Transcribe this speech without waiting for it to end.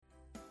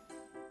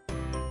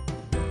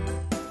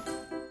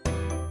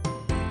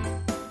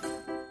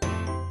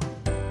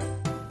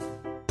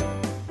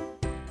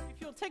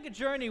take a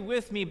journey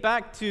with me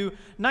back to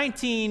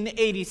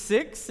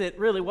 1986. It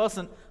really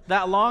wasn't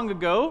that long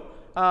ago.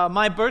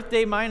 My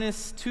birthday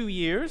minus 2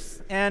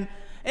 years. And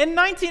in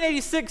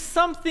 1986,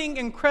 something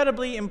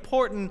incredibly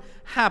important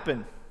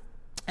happened.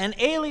 An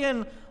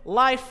alien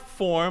life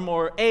form,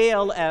 or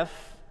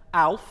ALF,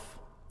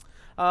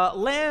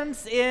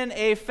 lands in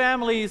a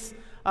family's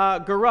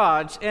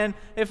garage. And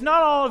if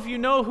not all of you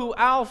know who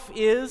Alf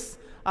is,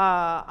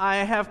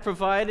 I have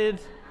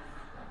provided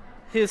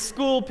his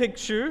school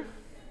picture.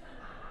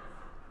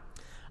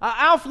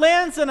 Alf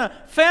lands in a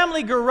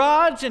family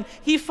garage, and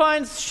he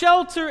finds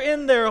shelter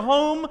in their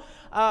home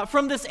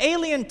from this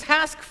alien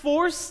task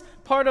force,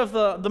 part of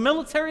the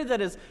military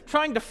that is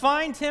trying to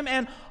find him,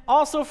 and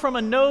also from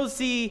a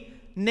nosy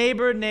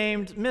neighbor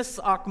named Miss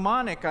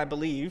Achmanik, I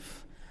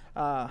believe.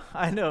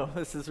 I know,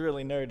 this is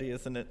really nerdy,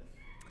 isn't it?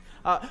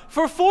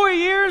 For 4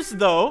 years,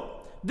 though,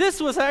 this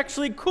was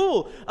actually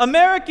cool.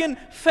 American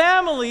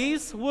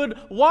families would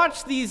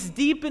watch these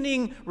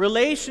deepening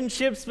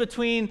relationships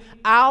between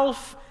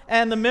Alf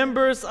and the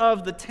members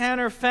of the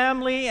Tanner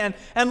family and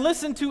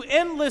listen to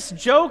endless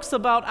jokes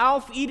about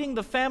Alf eating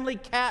the family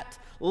cat,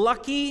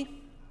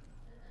 Lucky.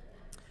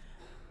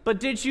 But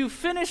did you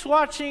finish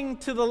watching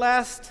to the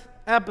last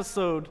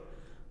episode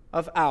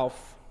of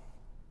Alf?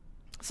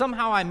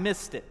 Somehow I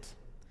missed it.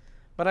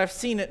 But I've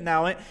seen it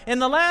now. In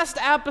the last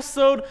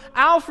episode,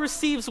 Alf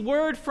receives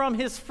word from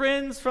his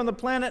friends from the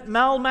planet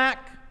Melmac.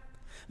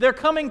 They're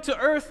coming to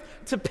Earth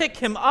to pick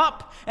him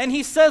up, and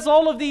he says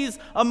all of these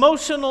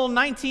emotional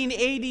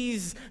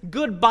 1980s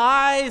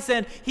goodbyes,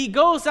 and he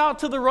goes out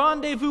to the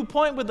rendezvous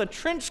point with a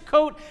trench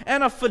coat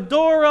and a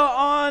fedora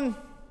on.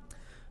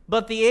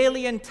 But the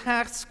alien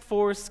task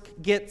force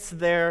gets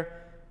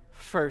there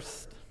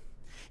first.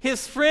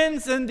 His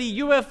friends in the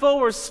UFO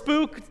are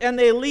spooked, and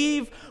they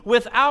leave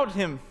without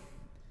him.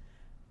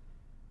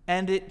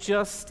 And it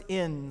just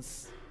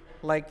ends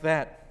like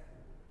that.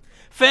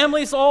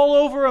 Families all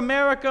over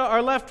America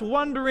are left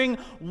wondering,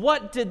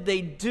 what did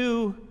they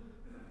do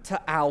to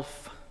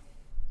Alf?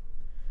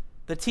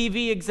 The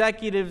TV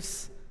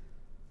executives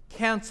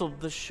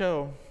canceled the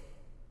show.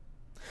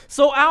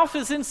 So Alf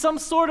is in some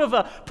sort of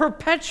a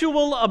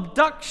perpetual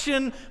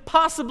abduction,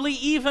 possibly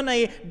even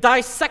a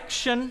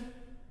dissection.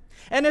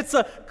 And it's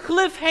a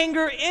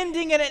cliffhanger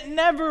ending, and it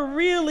never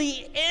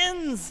really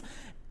ends.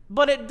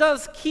 But it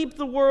does keep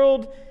the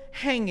world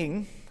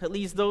hanging, at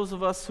least those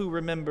of us who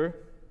remember.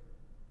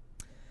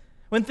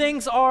 When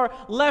things are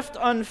left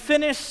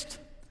unfinished,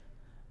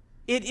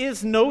 it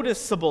is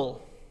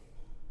noticeable.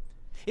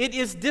 It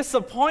is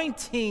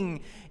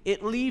disappointing.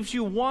 It leaves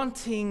you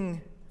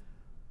wanting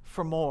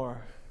for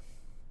more.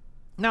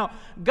 Now,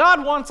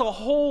 God wants a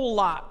whole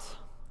lot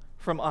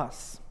from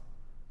us.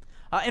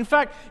 In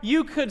fact,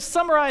 you could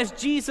summarize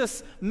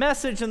Jesus'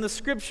 message in the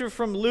scripture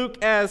from Luke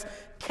as,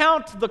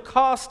 count the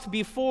cost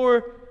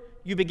before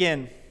you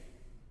begin.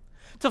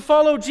 To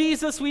follow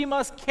Jesus, we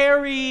must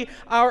carry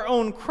our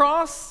own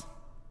cross.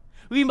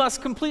 We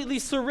must completely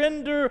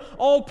surrender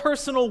all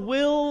personal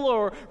will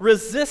or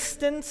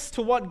resistance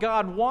to what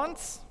God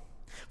wants.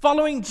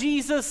 Following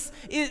Jesus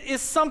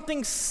is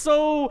something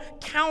so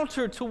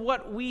counter to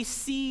what we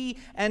see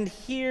and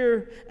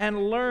hear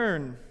and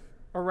learn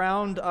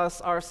around us.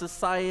 Our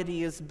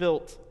society is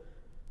built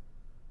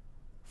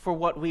for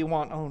what we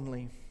want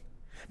only.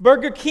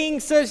 Burger King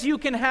says you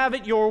can have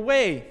it your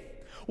way.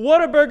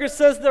 Whataburger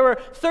says there are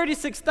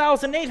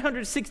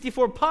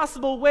 36,864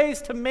 possible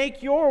ways to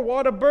make your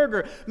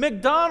Whataburger.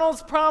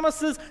 McDonald's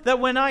promises that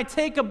when I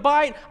take a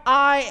bite,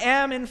 I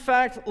am in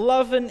fact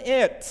loving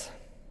it.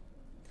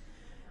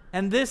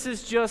 And this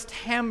is just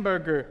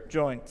hamburger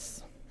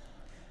joints.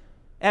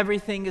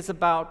 Everything is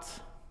about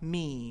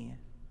me.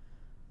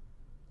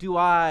 Do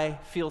I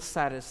feel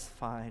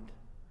satisfied?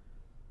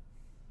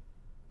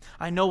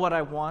 I know what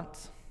I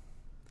want,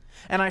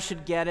 and I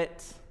should get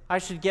it. I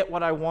should get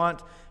what I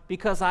want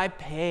because I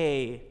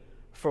pay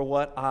for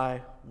what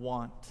I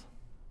want.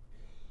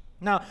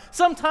 Now,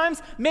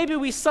 sometimes maybe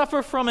we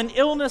suffer from an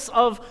illness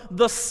of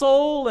the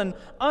soul and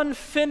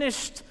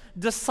unfinished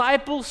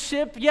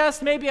discipleship.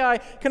 Yes, maybe I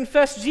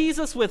confess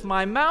Jesus with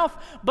my mouth,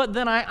 but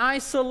then I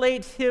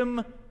isolate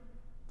him.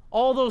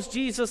 All those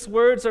Jesus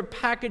words are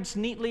packaged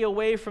neatly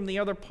away from the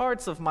other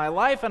parts of my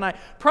life, and I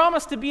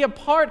promise to be a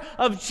part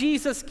of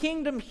Jesus'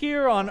 kingdom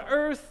here on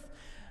earth,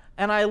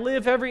 and I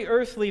live every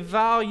earthly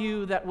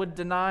value that would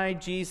deny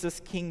Jesus'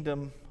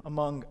 kingdom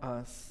among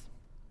us.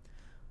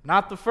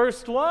 Not the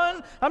first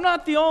one. I'm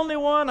not the only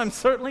one. I'm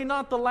certainly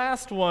not the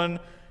last one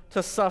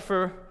to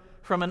suffer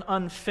from an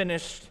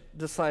unfinished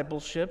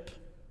discipleship.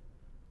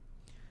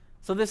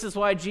 So this is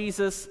why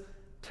Jesus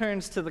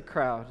turns to the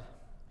crowd.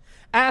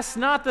 Ask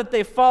not that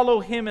they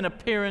follow him in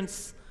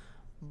appearance,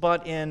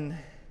 but in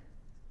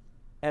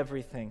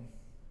everything.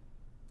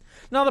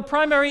 Now, the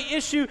primary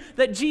issue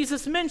that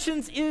Jesus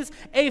mentions is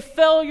a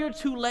failure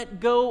to let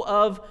go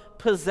of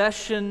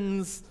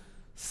possessions.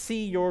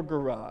 See your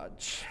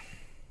garage.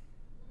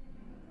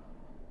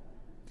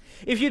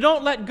 If you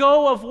don't let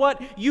go of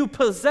what you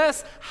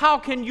possess, how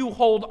can you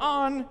hold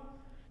on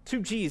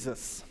to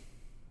Jesus?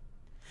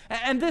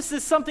 And this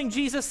is something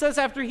Jesus says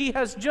after he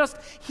has just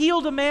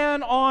healed a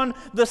man on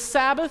the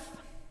Sabbath.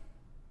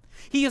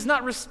 He is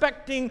not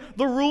respecting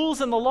the rules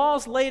and the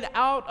laws laid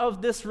out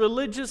of this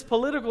religious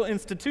political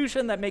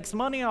institution that makes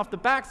money off the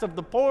backs of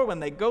the poor when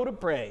they go to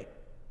pray.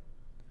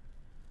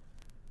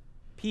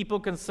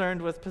 People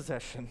concerned with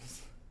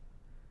possessions.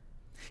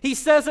 He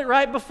says it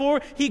right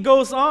before he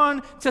goes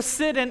on to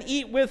sit and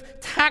eat with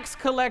tax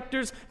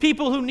collectors,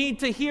 people who need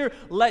to hear,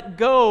 let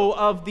go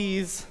of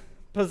these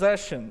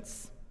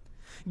possessions.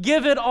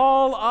 Give it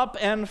all up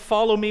and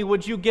follow me.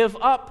 Would you give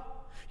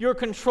up your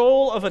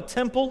control of a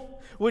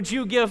temple? Would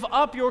you give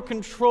up your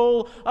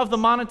control of the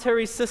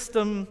monetary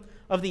system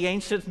of the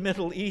ancient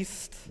Middle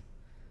East?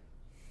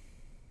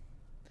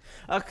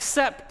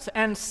 Accept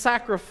and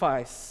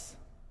sacrifice.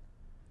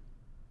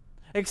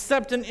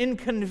 Accept an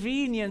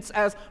inconvenience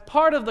as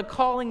part of the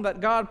calling that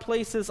God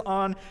places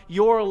on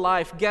your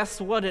life. Guess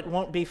what? It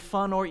won't be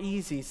fun or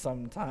easy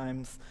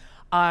sometimes.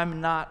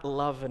 I'm not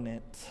loving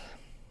it.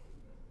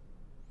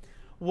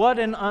 What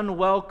an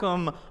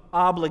unwelcome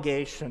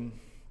obligation.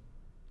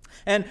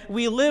 And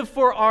we live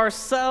for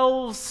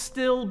ourselves,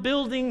 still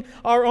building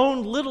our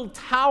own little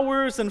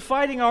towers and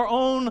fighting our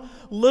own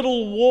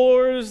little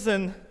wars.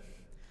 And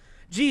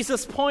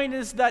Jesus' point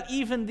is that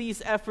even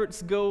these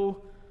efforts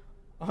go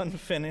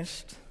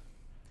unfinished.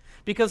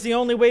 Because the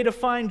only way to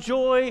find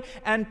joy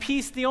and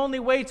peace, the only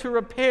way to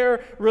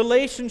repair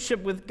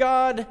relationship with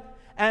God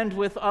and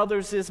with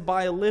others is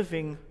by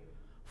living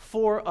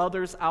for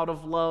others out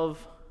of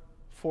love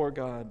for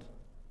God.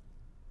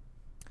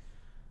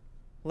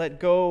 Let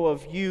go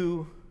of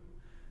you,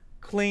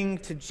 cling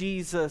to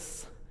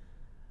Jesus,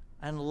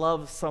 and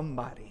love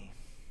somebody.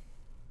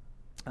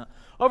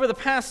 Over the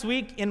past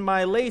week, in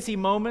my lazy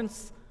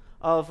moments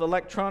of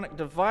electronic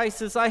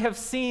devices, I have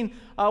seen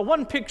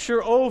one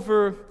picture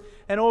over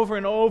and over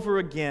and over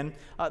again.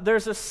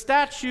 There's a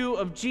statue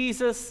of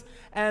Jesus,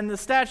 and the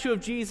statue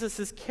of Jesus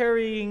is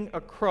carrying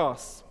a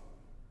cross.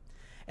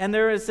 And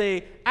there is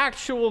an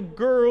actual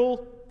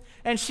girl,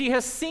 and she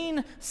has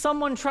seen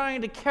someone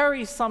trying to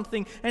carry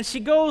something, and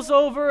she goes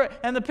over,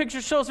 and the picture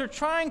shows her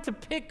trying to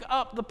pick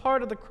up the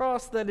part of the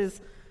cross that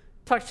is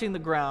touching the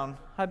ground.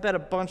 I bet a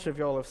bunch of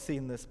y'all have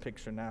seen this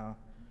picture now.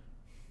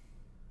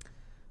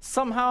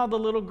 Somehow the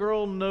little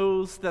girl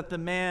knows that the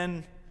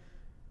man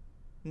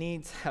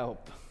needs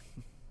help.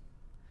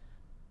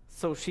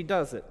 So she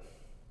does it.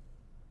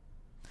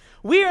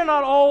 We are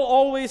not all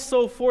always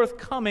so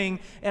forthcoming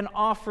in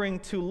offering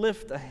to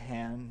lift a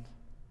hand.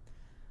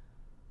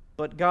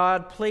 But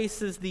God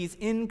places these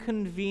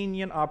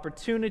inconvenient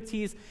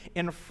opportunities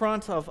in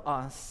front of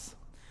us.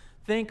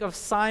 Think of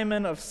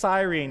Simon of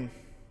Cyrene.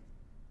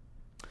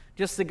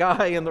 Just a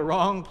guy in the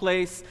wrong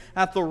place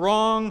at the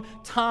wrong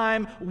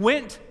time,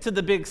 went to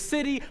the big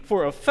city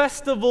for a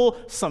festival,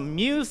 some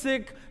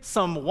music,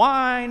 some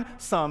wine,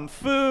 some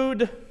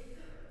food.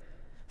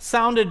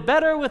 Sounded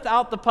better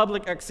without the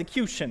public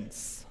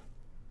executions.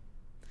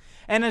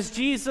 And as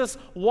Jesus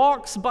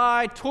walks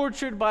by,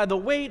 tortured by the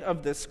weight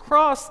of this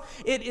cross,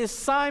 it is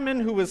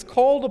Simon who is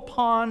called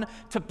upon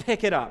to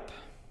pick it up.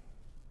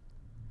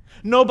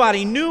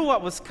 Nobody knew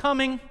what was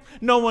coming.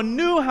 No one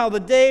knew how the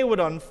day would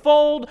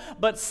unfold,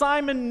 but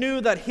Simon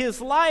knew that his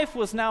life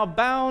was now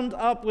bound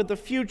up with the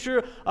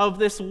future of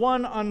this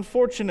one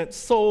unfortunate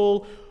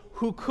soul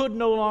who could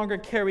no longer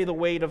carry the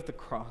weight of the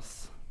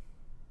cross.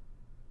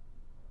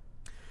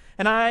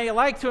 And I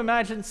like to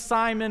imagine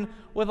Simon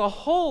with a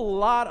whole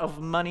lot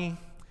of money.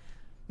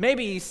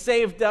 Maybe he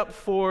saved up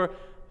for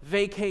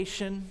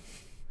vacation.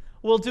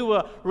 We'll do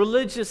a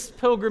religious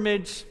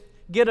pilgrimage,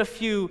 get a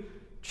few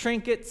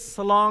trinkets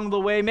along the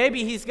way.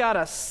 Maybe he's got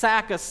a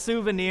sack of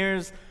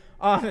souvenirs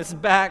on his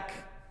back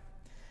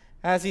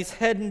as he's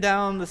heading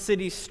down the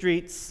city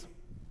streets.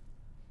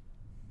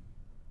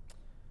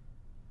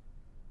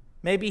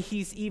 Maybe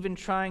he's even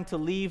trying to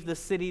leave the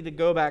city to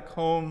go back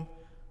home.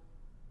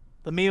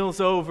 The meal's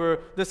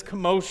over, this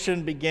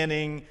commotion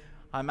beginning,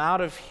 I'm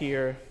out of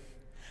here.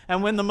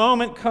 And when the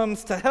moment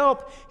comes to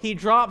help, he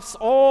drops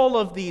all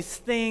of these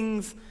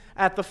things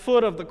at the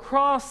foot of the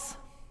cross,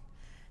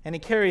 and he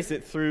carries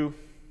it through.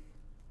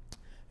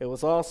 It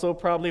was also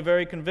probably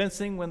very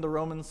convincing when the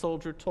Roman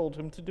soldier told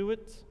him to do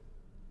it.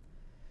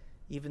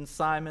 Even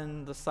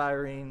Simon the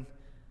Cyrene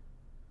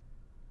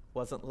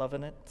wasn't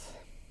loving it.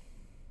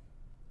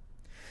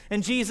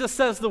 And Jesus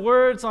says the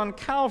words on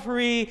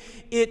Calvary,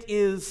 "It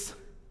is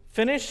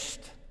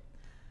finished,"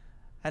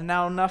 and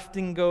now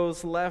nothing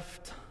goes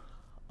left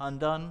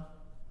undone.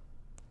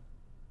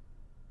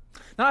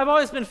 Now, I've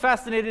always been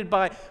fascinated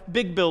by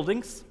big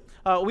buildings.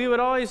 We would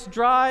always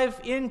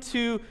drive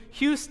into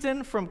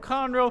Houston from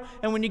Conroe,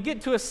 and when you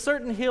get to a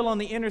certain hill on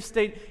the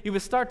interstate, you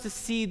would start to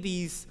see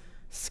these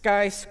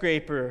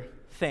skyscraper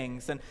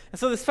things. And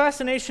so this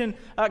fascination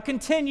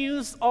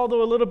continues,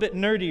 although a little bit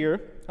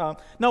nerdier.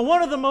 Now,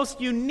 one of the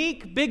most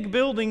unique big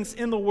buildings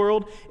in the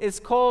world is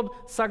called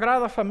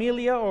Sagrada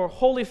Familia, or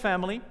Holy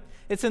Family.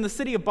 It's in the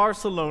city of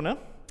Barcelona.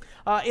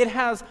 It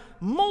has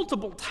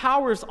multiple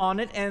towers on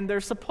it, and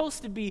there's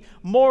supposed to be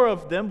more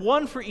of them,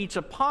 one for each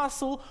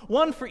apostle,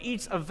 one for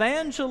each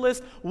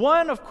evangelist,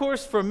 one, of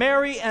course, for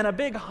Mary, and a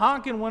big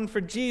honking one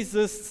for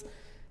Jesus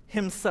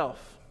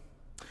himself.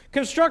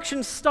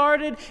 Construction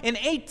started in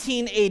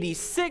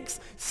 1886,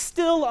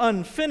 still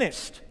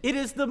unfinished. It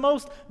is the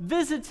most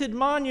visited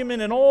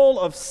monument in all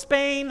of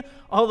Spain,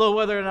 although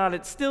whether or not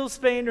it's still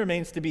Spain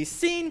remains to be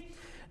seen.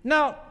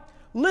 Now,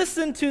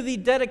 listen to the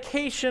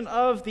dedication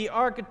of the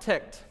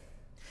architect.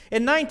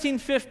 In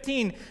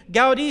 1915,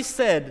 Gaudí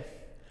said,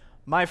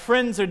 "My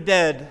friends are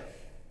dead.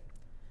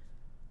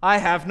 I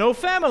have no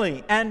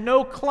family and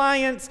no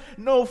clients,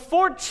 no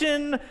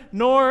fortune,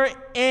 nor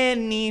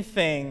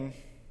anything.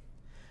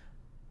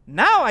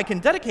 Now I can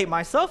dedicate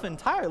myself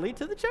entirely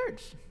to the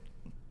church."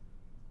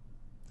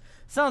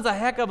 Sounds a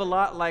heck of a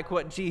lot like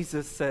what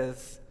Jesus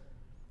says.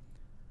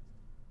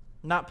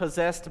 Not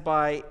possessed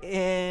by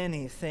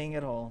anything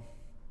at all.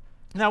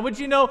 Now, would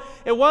you know,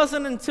 it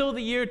wasn't until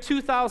the year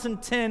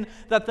 2010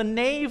 that the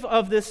nave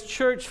of this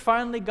church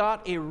finally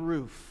got a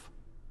roof,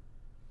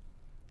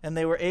 and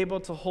they were able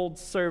to hold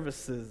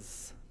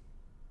services.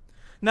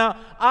 Now,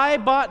 I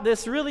bought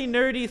this really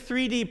nerdy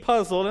 3D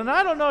puzzle, and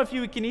I don't know if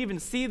you can even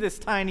see this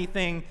tiny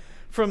thing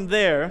from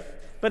there,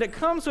 but it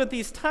comes with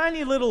these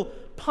tiny little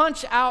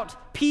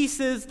punch-out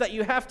pieces that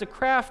you have to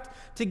craft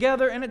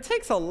together, and it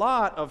takes a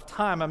lot of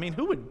time. I mean,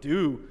 who would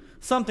do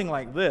something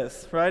like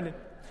this, right?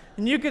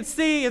 And you could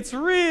see it's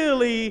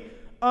really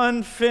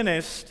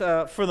unfinished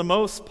for the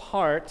most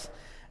part,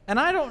 and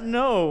I don't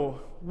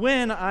know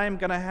when I'm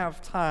going to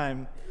have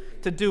time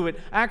to do it.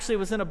 Actually, it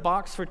was in a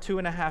box for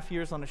 2.5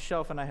 years on a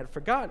shelf, and I had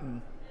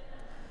forgotten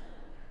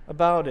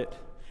about it.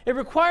 It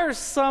requires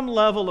some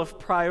level of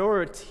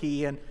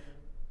priority, and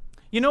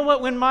you know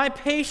what? When my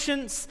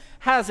patience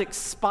has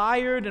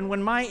expired and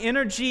when my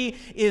energy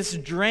is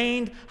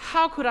drained,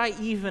 how could I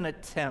even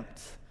attempt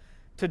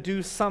to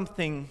do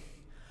something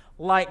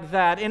like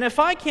that? And if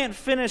I can't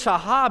finish a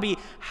hobby,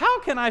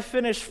 how can I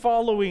finish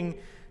following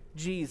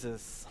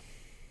Jesus?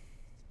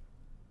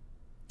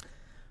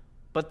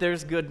 But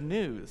there's good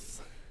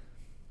news.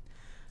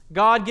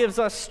 God gives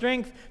us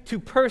strength to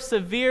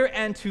persevere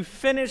and to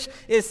finish,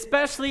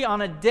 especially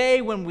on a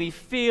day when we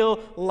feel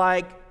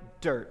like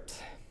dirt.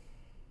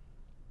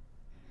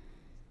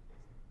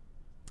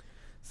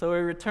 So we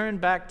return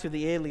back to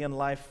the alien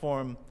life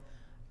form,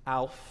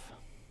 Alf.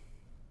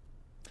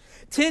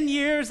 10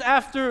 years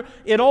after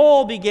it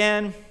all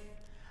began,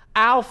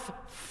 Alf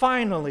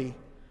finally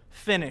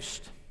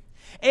finished.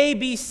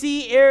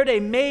 ABC aired a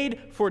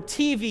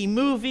made-for-TV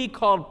movie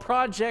called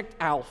Project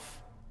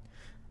Alf,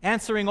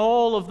 answering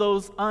all of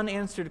those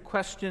unanswered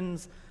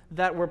questions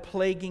that were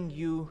plaguing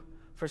you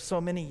for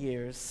so many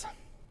years.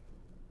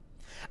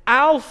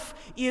 Alf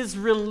is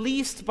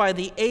released by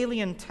the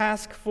alien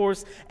task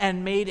force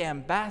and made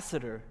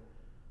ambassador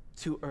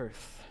to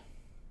Earth.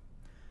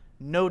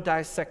 No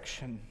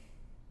dissection.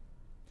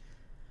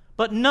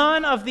 But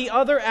none of the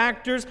other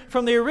actors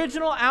from the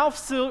original Alf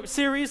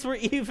series were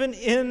even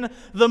in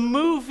the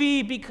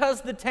movie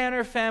because the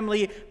Tanner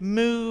family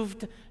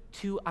moved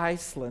to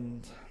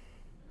Iceland.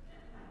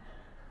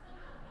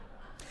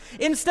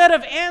 Instead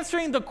of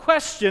answering the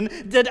question,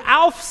 did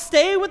Alf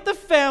stay with the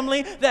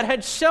family that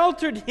had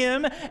sheltered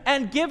him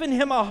and given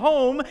him a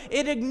home,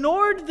 it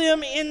ignored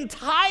them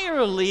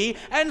entirely,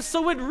 and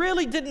so it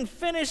really didn't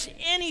finish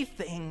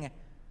anything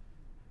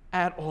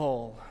at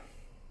all.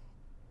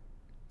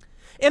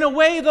 In a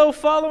way, though,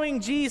 following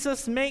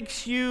Jesus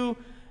makes you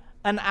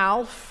an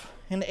Alf,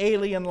 an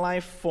alien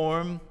life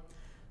form,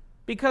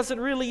 because it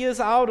really is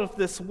out of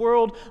this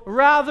world.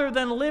 Rather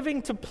than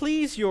living to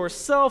please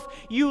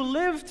yourself, you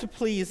live to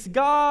please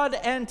God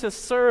and to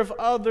serve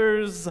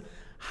others.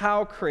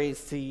 How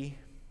crazy.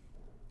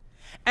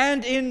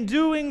 And in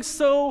doing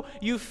so,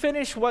 you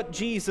finish what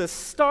Jesus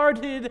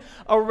started,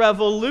 a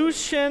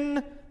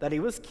revolution that he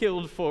was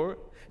killed for,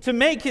 to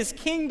make his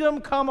kingdom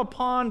come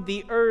upon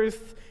the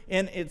earth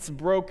in its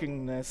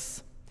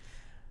brokenness.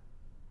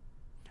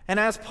 And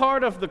as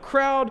part of the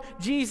crowd,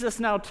 Jesus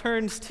now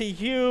turns to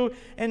you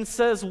and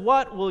says,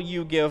 what will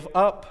you give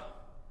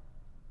up?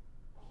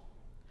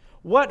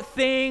 What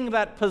thing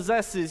that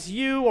possesses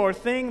you or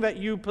thing that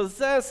you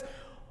possess,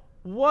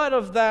 what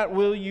of that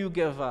will you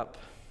give up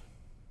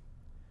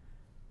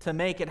to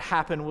make it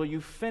happen? Will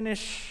you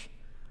finish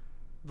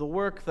the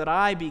work that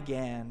I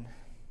began?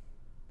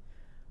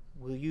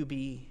 Will you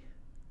be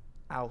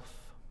Alf?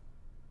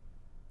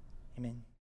 Amen.